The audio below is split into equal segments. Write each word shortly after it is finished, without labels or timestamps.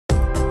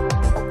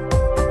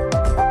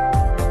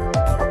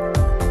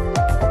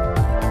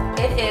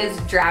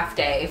draft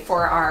day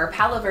for our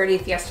Palo Verde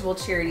Fiestable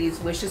Charities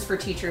Wishes for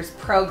Teachers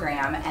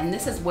program, and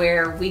this is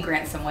where we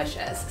grant some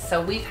wishes.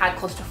 So we've had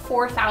close to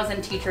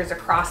 4,000 teachers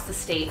across the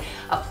state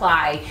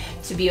apply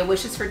to be a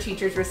Wishes for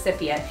Teachers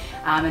recipient,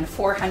 and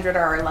 400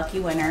 are our lucky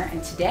winner.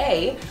 And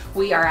today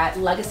we are at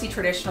Legacy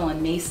Traditional in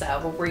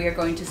Mesa, where we are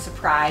going to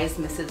surprise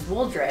Mrs.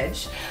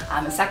 Wooldridge,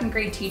 a second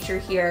grade teacher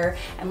here,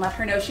 and let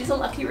her know she's a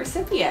lucky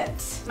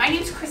recipient. My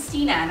name's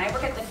Christina and I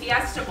work at the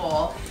Fiesta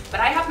Bowl, but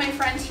I have my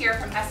friend here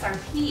from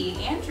SRP,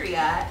 Andrea,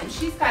 and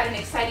she's got an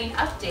exciting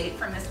update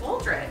from Miss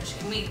Wooldridge.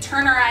 Can we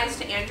turn our eyes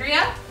to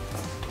Andrea?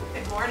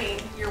 Good morning.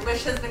 Your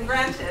wish has been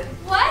granted.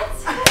 What?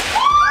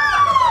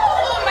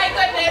 Oh my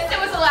goodness, it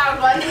was a loud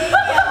one.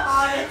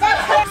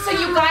 So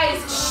you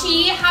guys,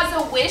 she has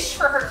a wish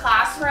for her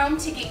classroom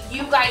to get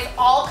you guys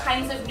all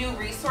kinds of new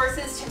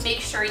resources to make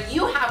sure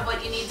you have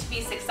what you need to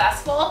be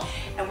successful,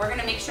 and we're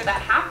gonna make sure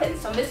that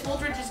happens. So Miss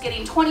Wooldridge is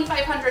getting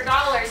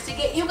 $2,500 to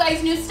get you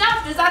guys new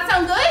stuff. Does that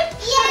sound good?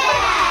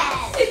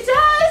 Yes! It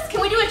does!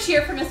 Can we do a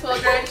cheer for Miss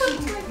Wooldridge?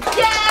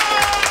 Yay!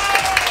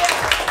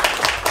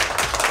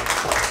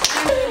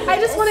 I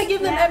just want to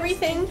give them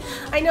everything.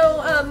 I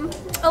know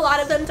a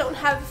lot of them don't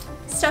have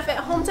stuff at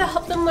home to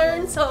help them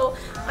learn, so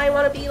I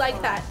want to be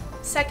like that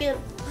second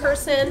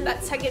person,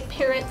 that second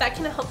parent that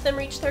can help them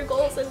reach their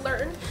goals and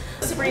learn.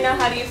 Sabrina,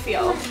 how do you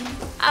feel?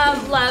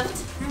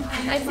 Loved.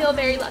 I feel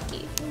very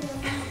lucky.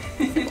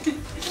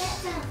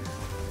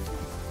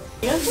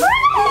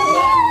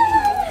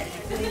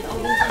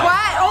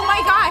 What? Oh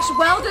my gosh,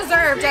 well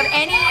deserved. Of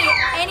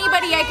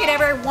anybody I could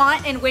ever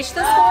want and wish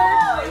this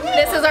for,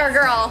 this is our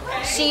girl.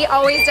 She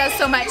always does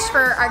so much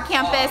for our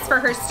campus, for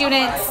her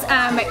students,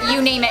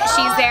 you name it,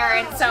 she's there.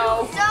 And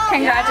so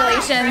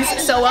congratulations,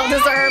 so well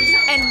deserved.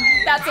 And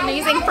that's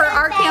amazing for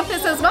our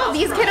campus as well.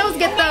 These kiddos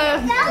get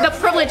the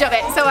privilege of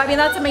it. So I mean,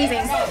 that's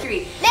amazing.